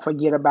people don't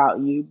forget about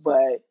you.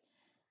 But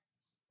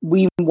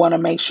we want to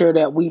make sure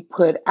that we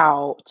put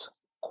out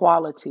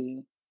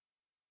quality,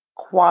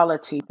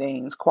 quality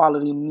things,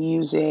 quality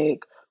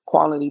music,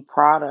 quality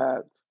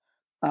product.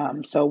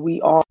 So we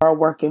are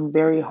working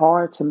very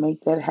hard to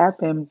make that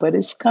happen, but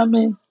it's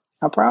coming.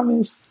 I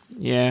promise.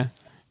 Yeah.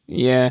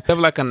 Yeah. Do you have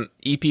like an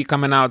EP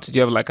coming out? Do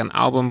you have like an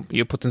album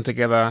you're putting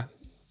together?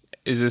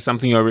 Is this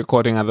something you're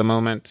recording at the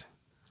moment?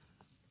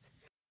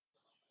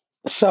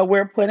 So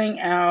we're putting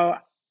out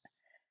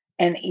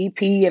an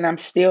EP, and I'm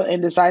still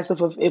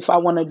indecisive of if I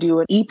want to do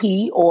an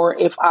EP or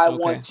if I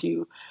want Okay.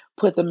 to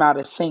put them out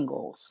as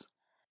singles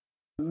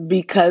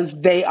because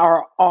they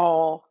are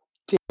all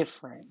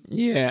different.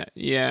 Yeah.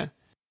 Yeah.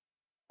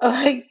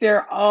 Like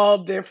they're all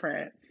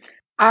different.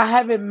 I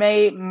haven't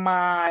made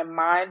my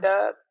mind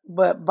up,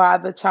 but by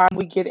the time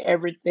we get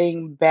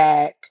everything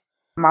back,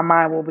 my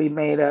mind will be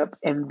made up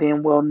and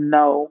then we'll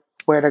know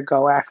where to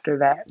go after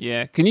that.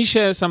 Yeah. Can you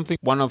share something,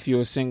 one of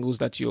your singles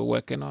that you're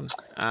working on?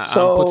 I'm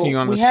putting So you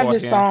on the we have spot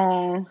this here.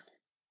 song.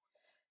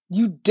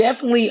 You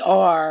definitely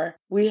are.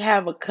 We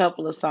have a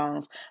couple of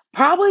songs.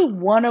 Probably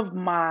one of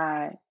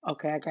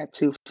okay, I got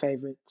two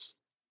favorites.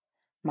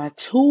 My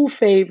two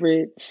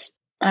favorites,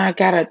 I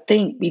gotta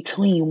think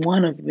between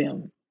one of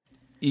them.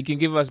 You can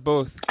give us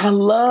both. I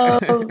love,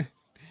 Give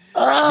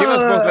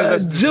us both.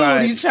 Let's just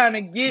Jude, you decide. trying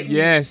to get me.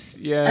 Yes.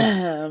 Yes.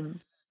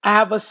 I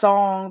have a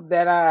song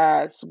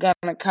that is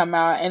gonna come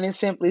out and it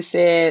simply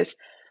says,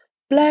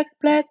 Black,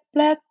 black,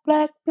 black,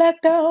 black,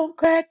 black, don't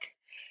crack.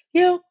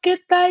 You can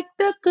thank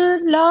the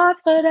good Lord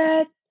for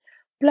that.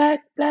 Black,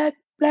 black,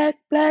 black,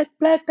 black,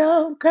 black,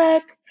 don't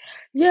crack.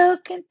 You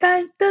can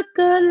thank the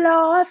good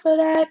Lord for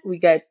that. We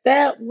got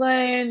that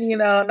one,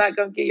 not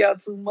gonna give y'all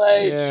too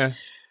much. Yeah.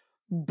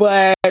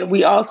 But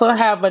we also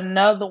have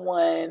another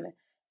one,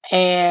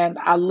 and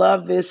I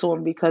love this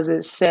one because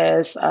it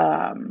says,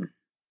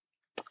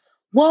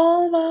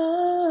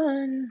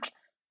 Woman,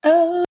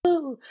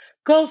 oh,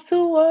 goes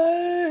to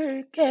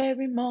work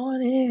every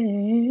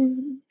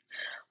morning.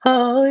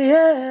 Oh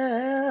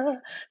yeah,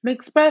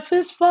 makes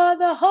breakfast for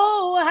the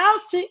whole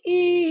house to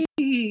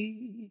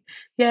eat.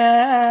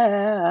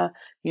 Yeah,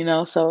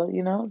 that's Oh,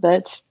 that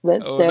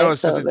that. was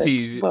such So a that's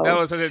tease. That both.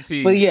 was such a But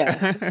tease.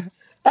 yeah.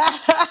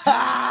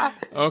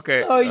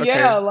 Okay. So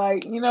yeah, Okay.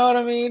 like you know what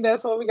I mean.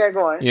 That's what we got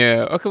going.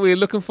 Yeah. Okay. We're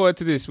looking forward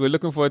to this. We're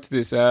looking forward to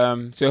this.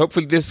 So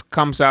hopefully this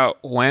comes out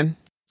when?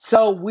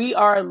 So we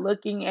are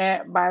looking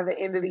at by the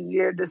end of the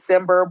year,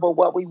 December. But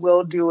what we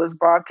will do is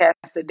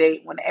broadcast the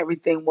date when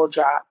everything will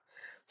drop.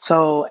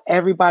 So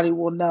everybody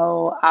will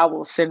know. I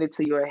will send it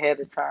to you ahead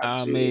of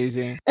time, Jude.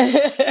 Amazing.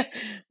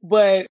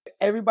 But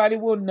everybody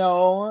will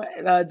know.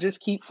 Just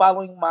keep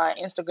following my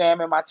Instagram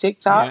and my Yeah.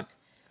 TikTok.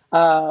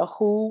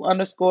 Who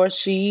underscore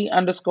she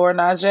underscore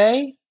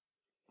Najee.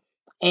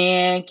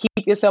 And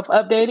keep yourself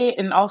updated.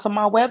 And also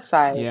my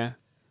website, Yeah.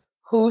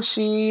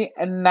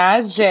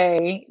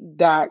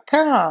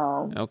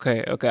 whoshenajee.com.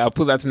 Okay. Okay. I'll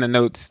put that in the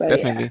notes. So yeah.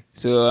 Definitely.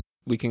 So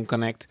we can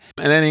connect.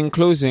 And then in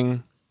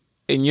closing,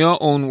 in your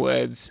own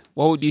words,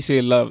 what would you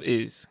say love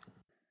is?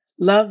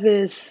 Love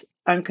is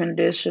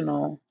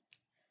unconditional,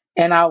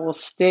 and I will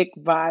stick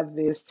by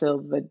this till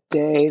the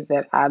day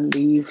that I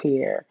leave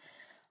here.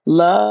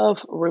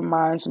 Love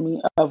reminds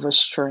me of a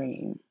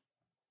stream.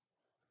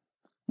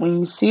 When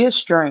you see a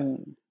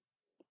stream,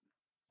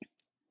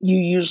 you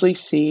usually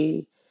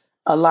see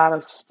a lot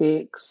of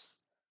sticks,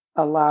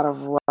 a lot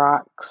of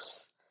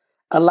rocks,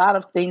 a lot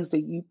of things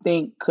that you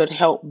think could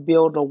help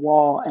build a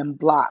wall and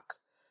block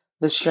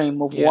the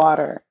stream of Yeah.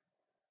 water.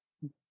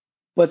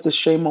 But the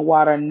stream of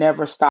water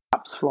never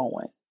stops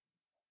flowing,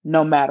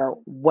 no matter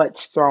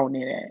what's thrown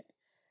in it,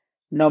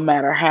 no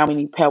matter how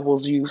many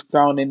pebbles you've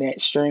thrown in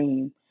that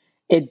stream,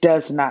 it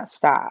does not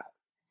stop.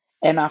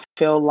 And I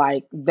feel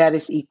like that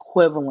is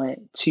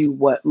equivalent to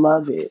what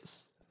love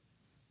is.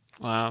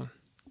 Wow.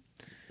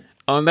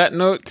 On that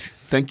note,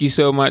 thank you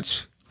so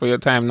much for your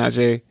time,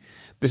 Najee.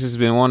 This has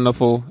been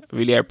wonderful.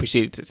 Really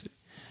appreciate it.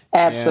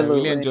 Yeah, I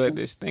really Absolutely. enjoyed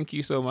this. Thank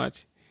you so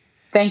much.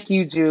 Thank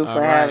you, Jew, All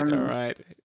for right. having All me. right.